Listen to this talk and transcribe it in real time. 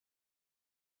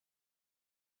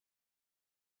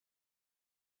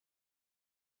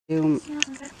om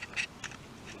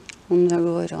 100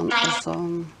 årene,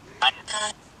 altså.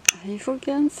 Hei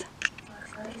folkens.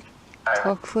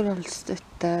 Takk for all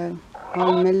støtte,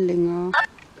 all meldinger,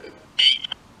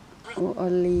 og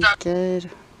all liker.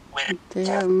 Det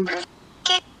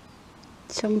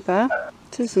kjempe.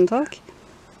 Tusen takk.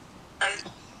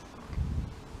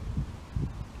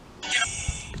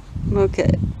 Ok,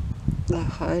 jeg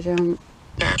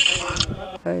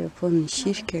var jo på en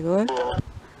kirkegård.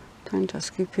 Tenkte jeg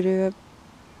skulle prøve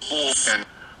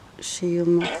se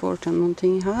om jeg får til noen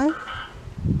ting her.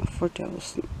 Jeg får til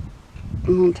også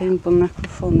noen ting på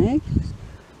Necrophonic.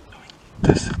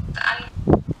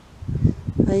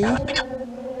 Hei.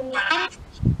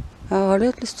 Jeg har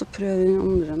litt lyst til å prøve den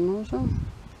andre nå, så.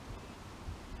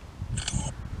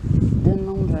 Den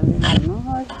andre lille nå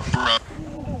har.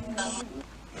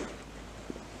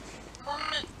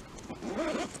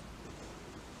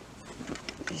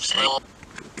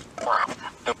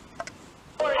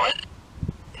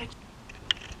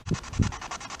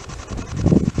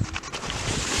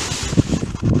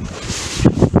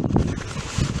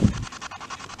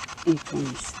 Ikke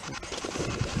mistet.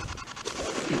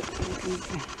 Ja,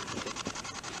 okay.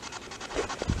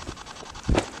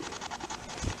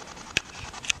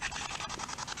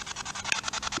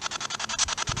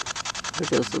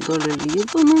 Det er så dårlig lyd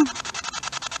på nå.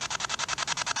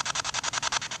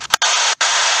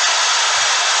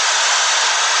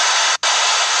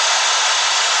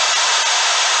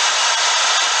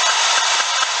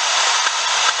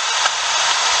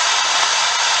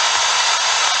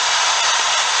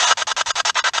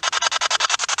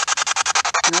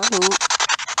 Hallo.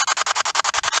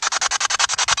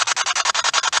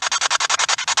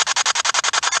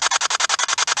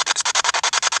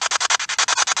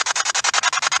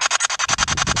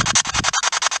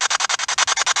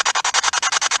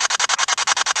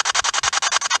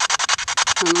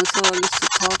 Kan jeg så ha lyst til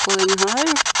å ta på den her?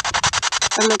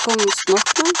 Eller komme og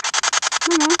snakke?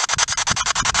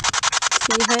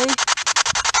 Si hei.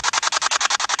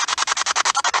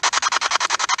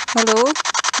 Hallo,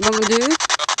 hvem er du?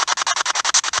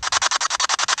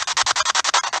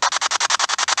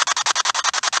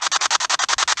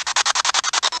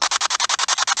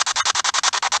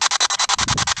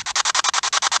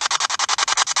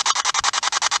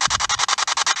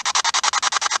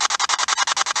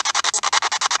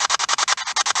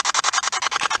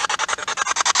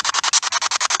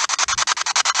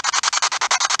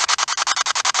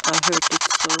 Jeg hørte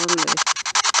ikke så veldig.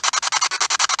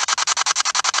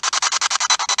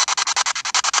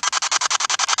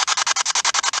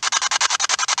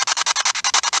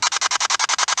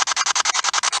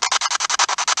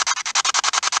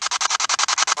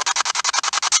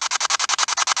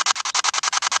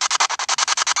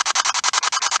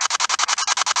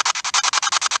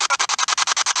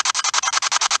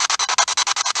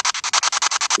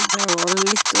 Det var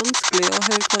litt vanskelig å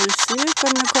høre hva du sier.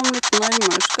 Kan jeg komme litt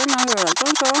nærmere, så kan jeg høre deg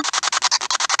kanskje?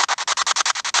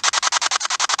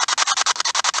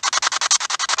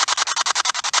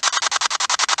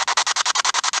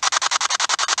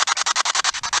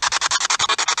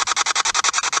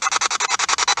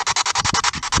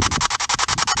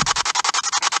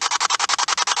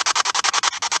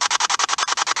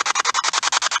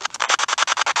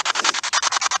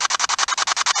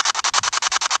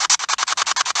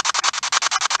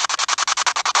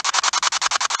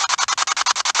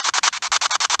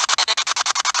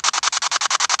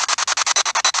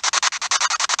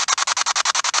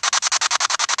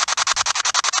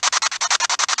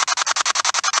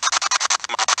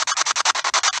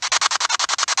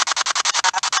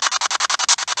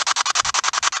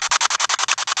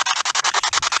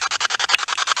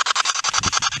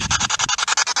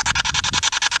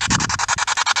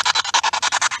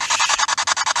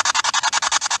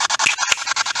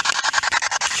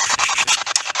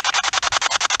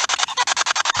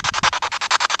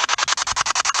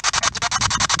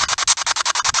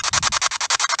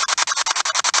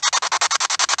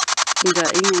 Det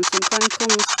er ingen som kan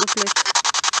komme og snakke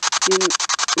litt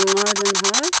nær den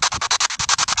her.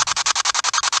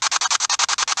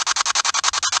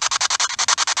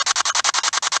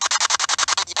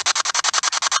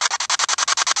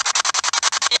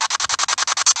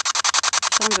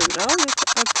 Kjempebra,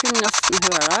 jeg kunne nesten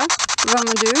høre deg. Hvem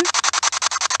er du?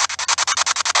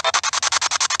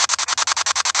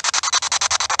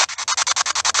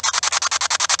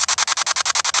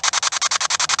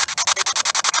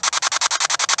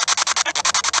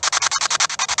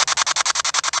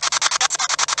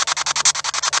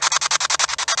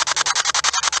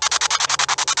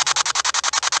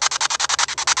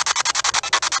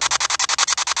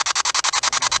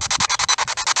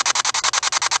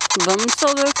 Hvem sa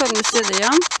du? Kan du si det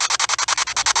igjen?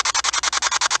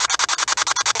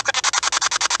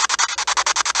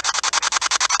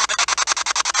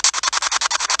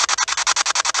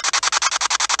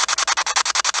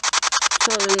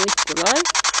 Så er det Nikolai.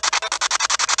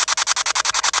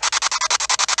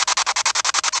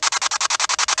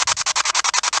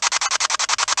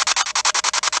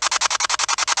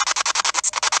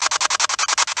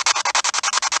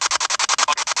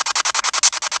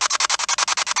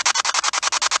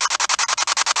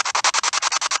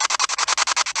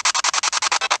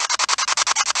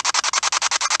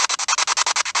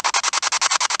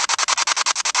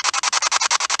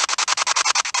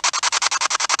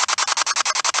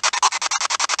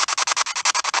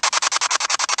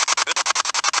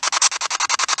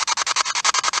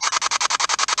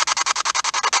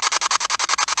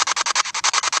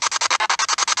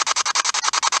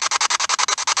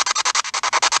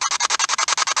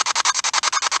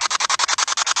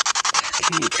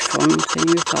 Ikke få noe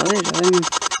ut av det i dag, men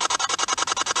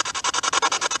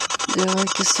det var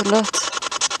ikke så lett.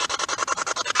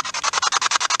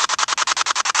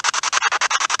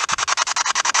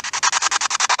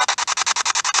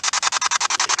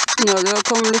 Nå har du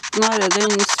kommet litt nære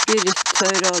den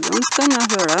spirit-radioen, kan jeg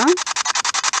høre det?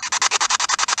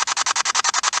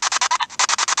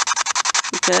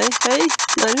 Ok, hei,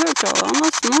 der hørte jeg deg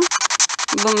nesten.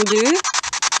 Hvem du?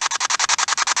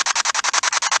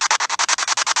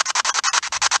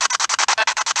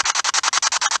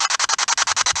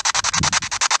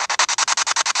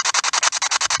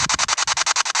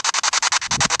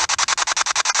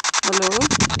 Hallo?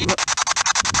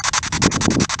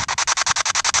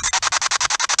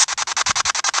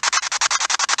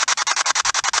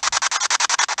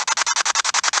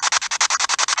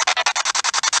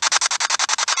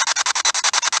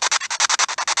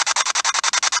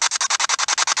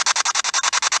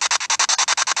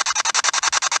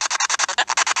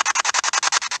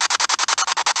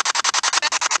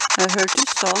 Jeg hørte du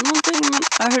sa noe, men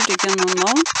jeg hørte ikke noen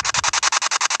navn.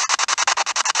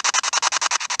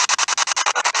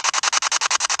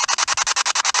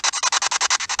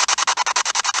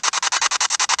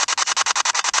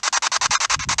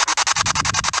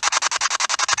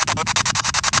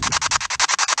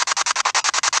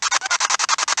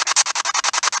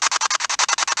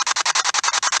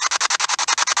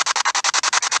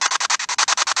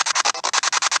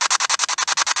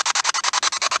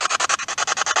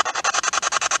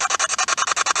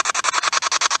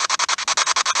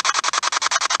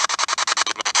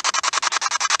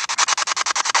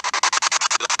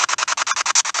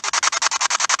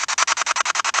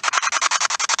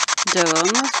 Det var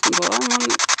nesten bra, men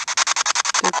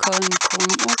du kan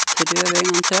komme og prøve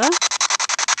en gang til.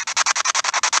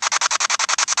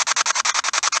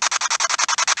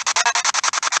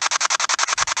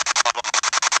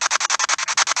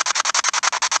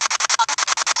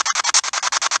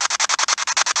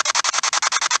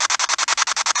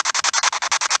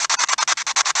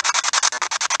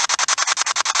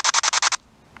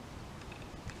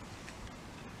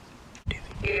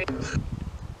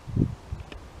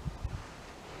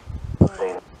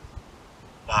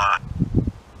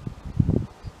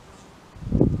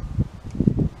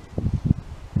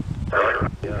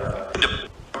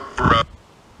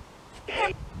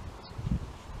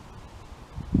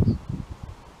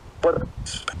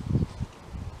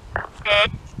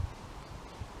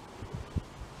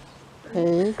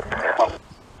 Hei.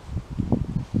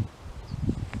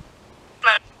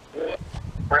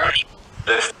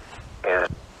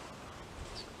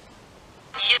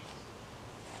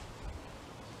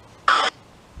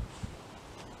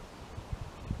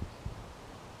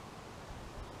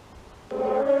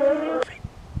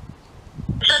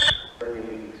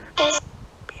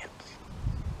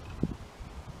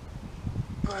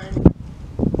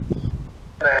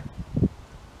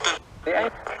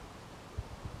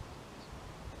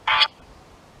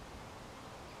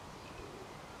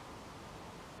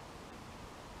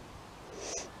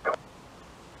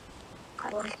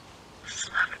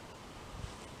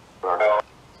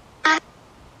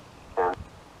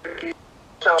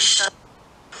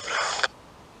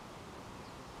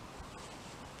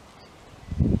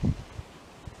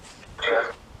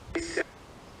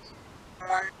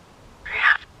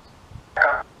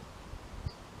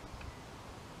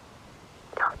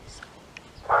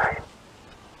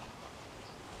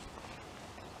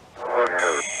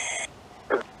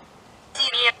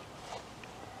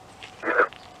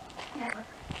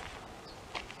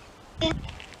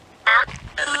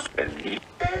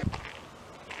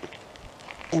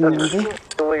 Emily.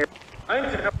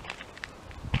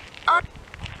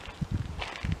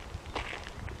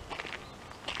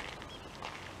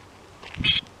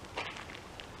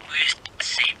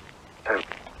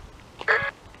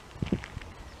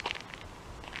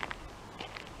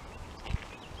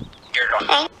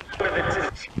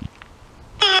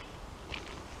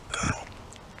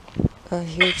 Og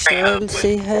Cheryl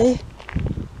sige hej.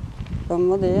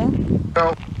 Kommer det?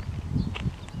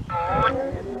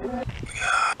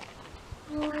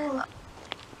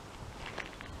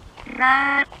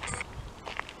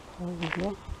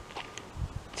 Hold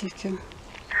kigge.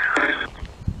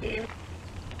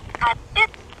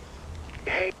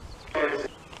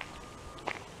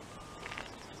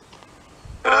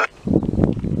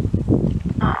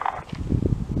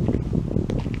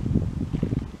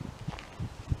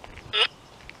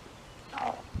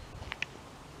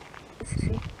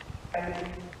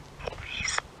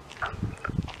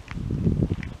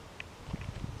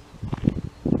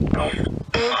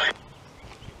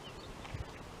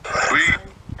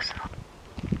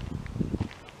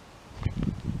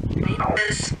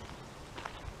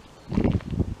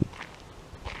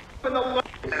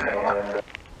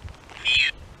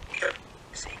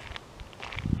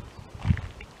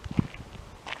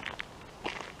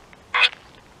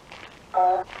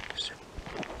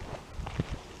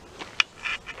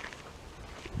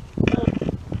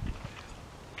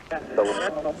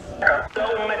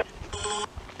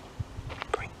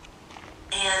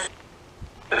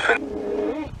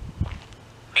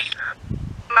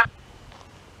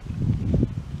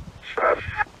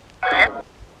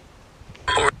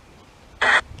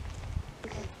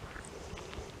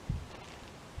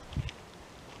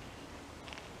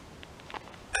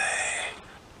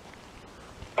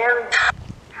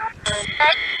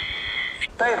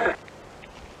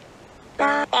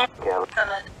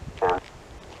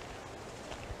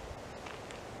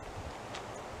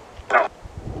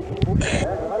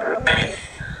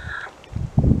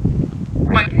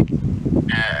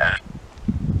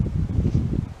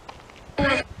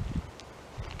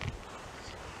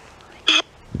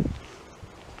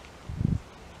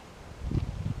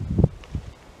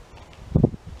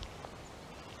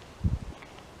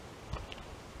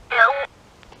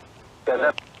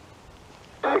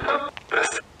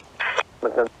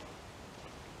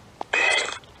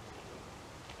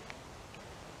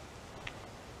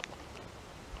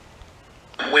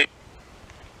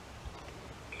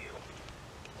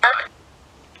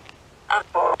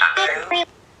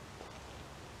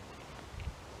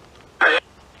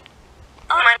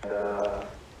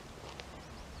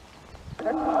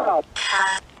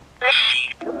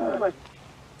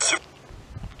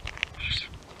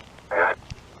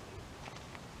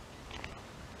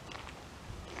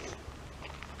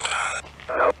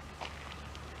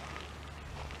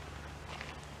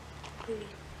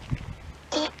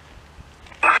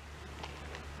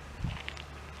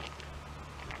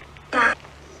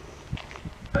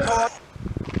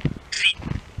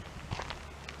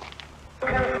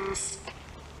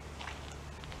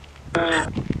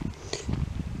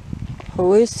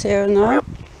 Who is here now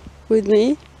with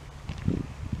me?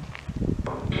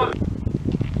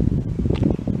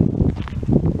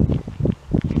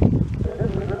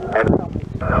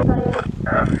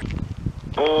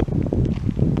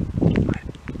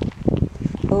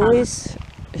 Who is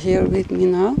here with me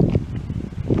now?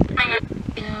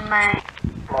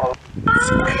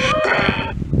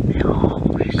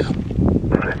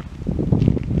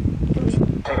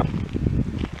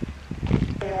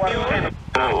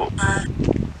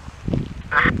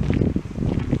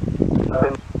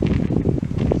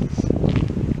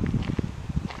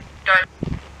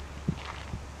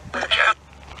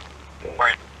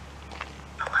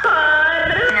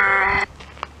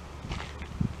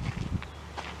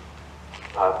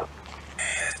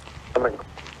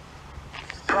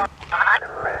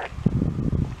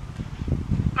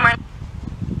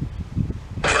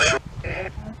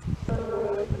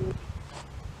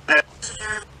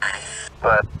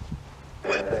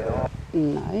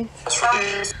 Knife?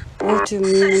 What do you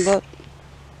mean about?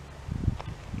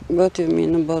 What do you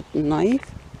mean about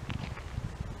knife?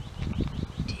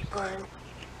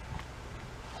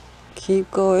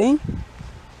 Keep going.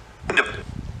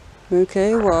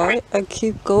 Okay, why? I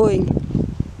keep going.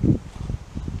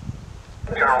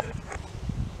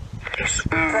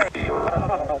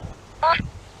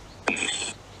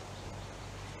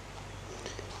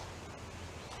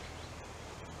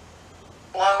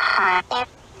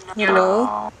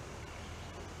 Hello?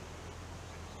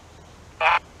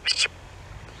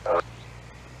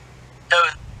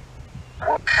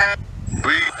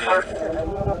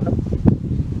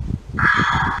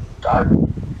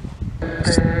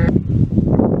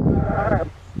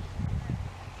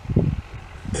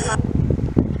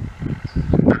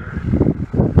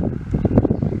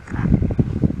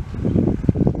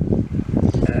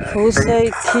 Who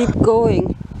say keep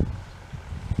going?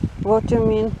 What do you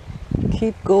mean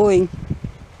keep going?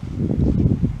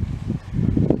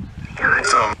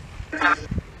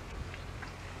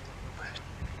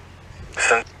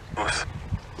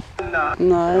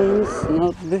 Nice,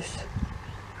 not buss.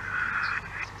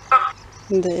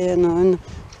 Det är nog en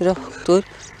traktor.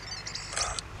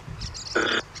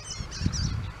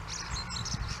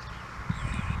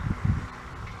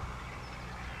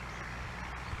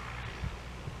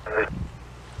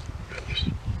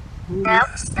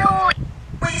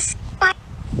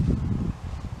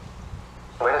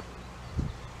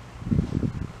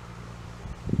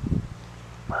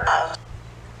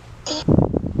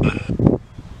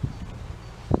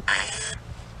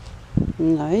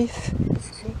 Knife.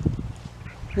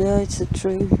 Yeah, it's a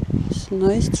tree. It's a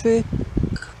nice tree.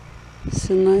 It's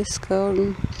a nice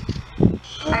garden.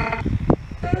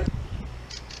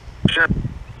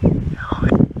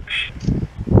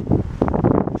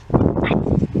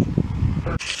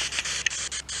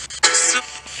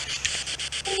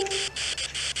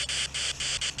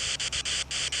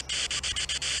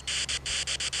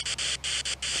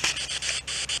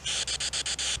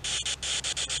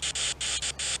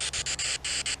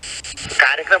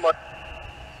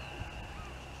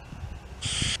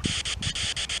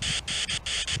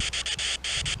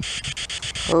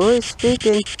 Who is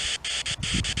speaking?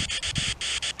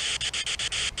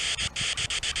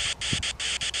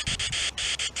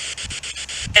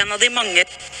 En av de mange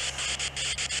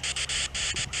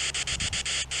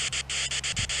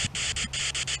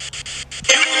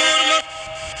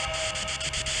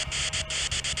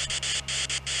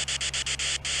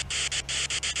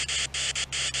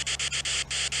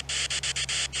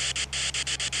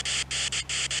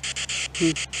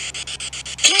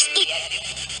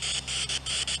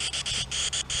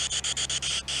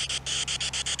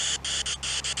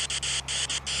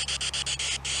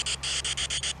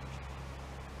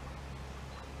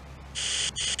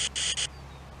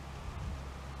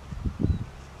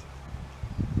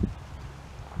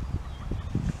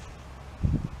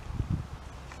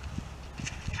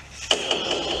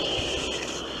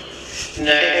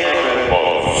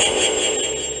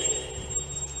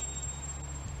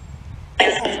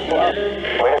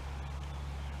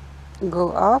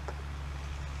Go up?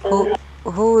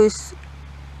 Who is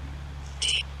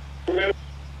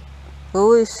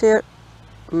here?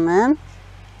 Man?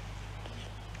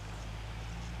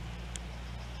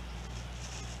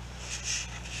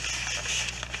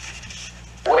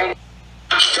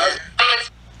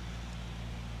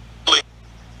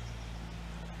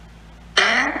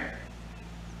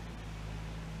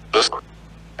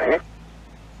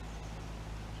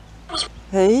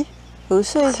 Hey? Who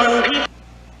says hey?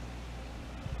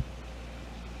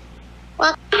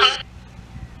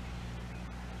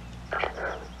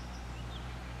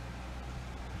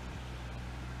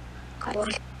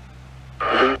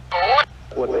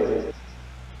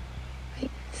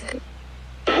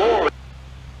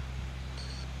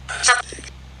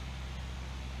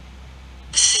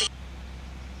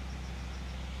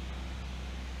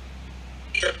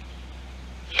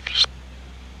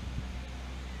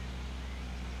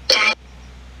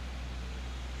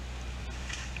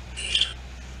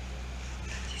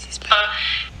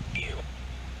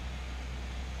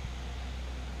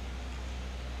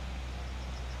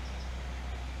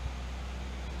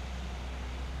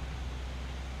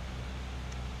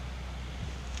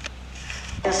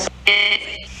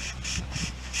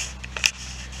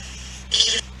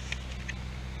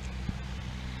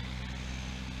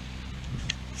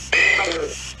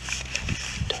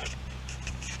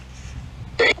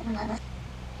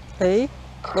 Hey,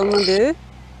 kommer du?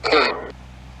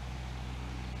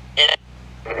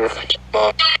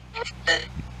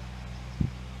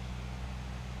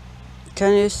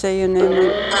 Can you say your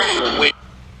name?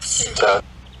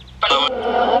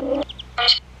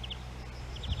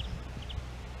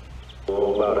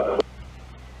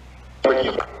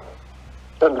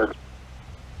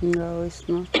 No, it's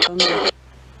not thunder.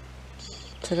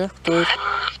 Tractor.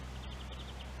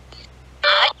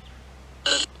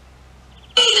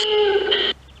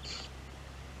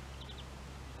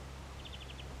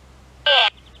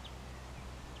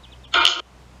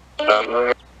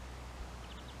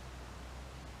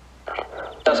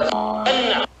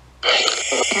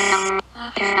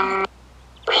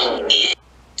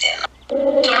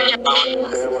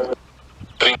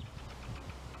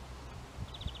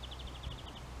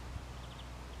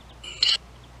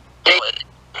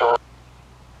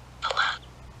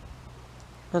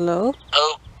 Hello?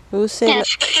 Who say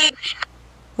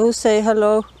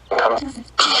hello?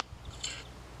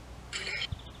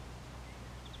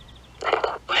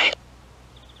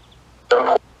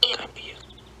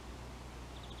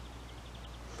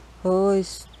 Who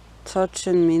is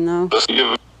touching me now?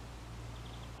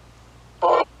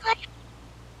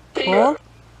 What?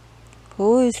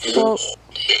 Who is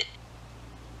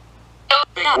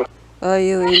Are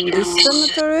you in this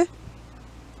cemetery?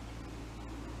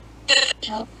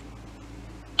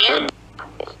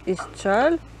 Is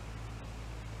Charles?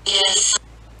 Yes.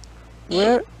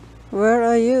 Where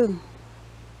are you?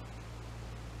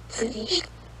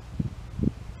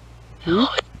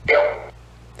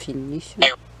 Finish.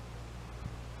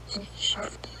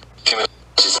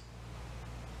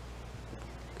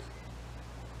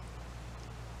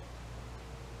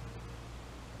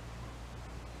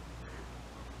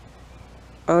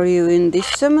 Are you in this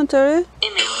cemetery?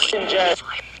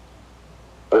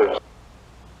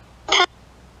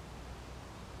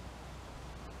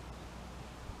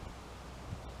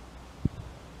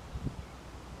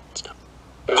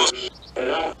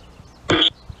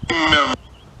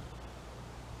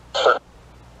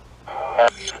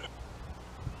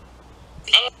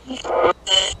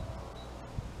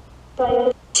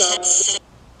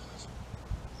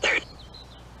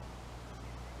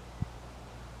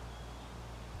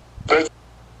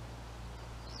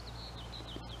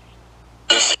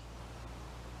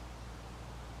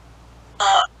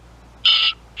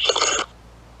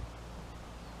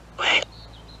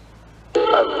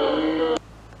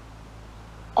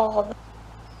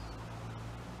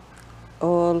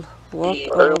 All. What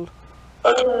all?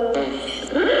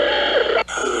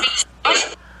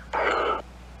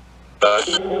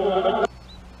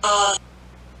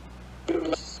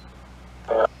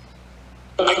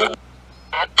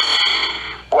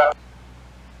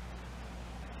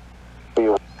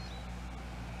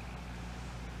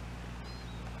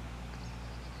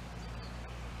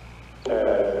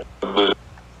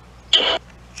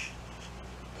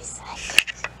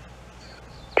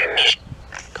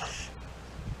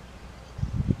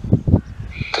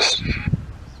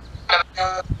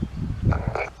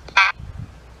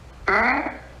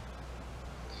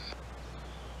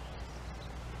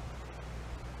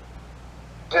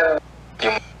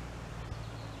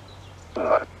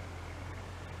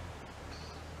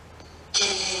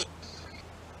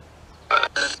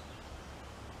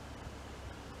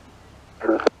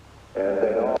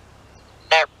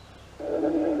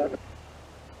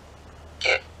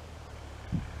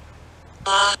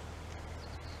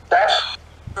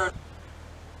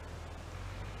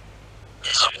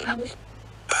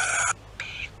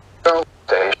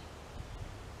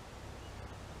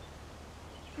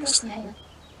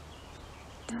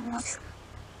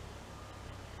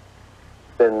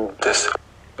 Then this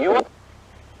you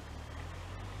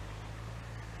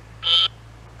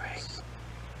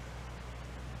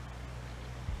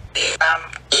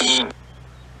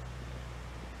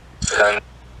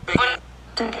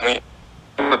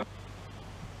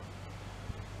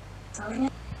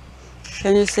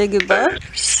Can you say goodbye?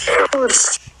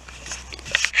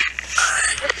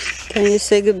 Can you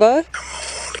say goodbye?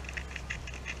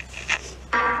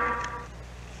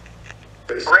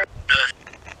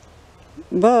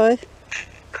 Bye.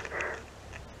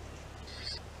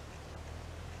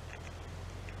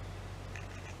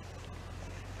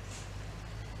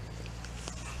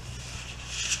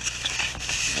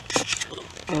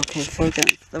 Ok,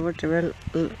 folkens, det ble vel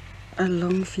en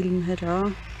lang film her da.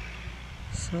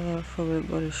 Så får vi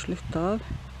bare slutte av.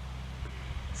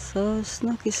 Så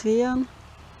snakkes vi igjen.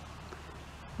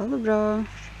 Ha det bra.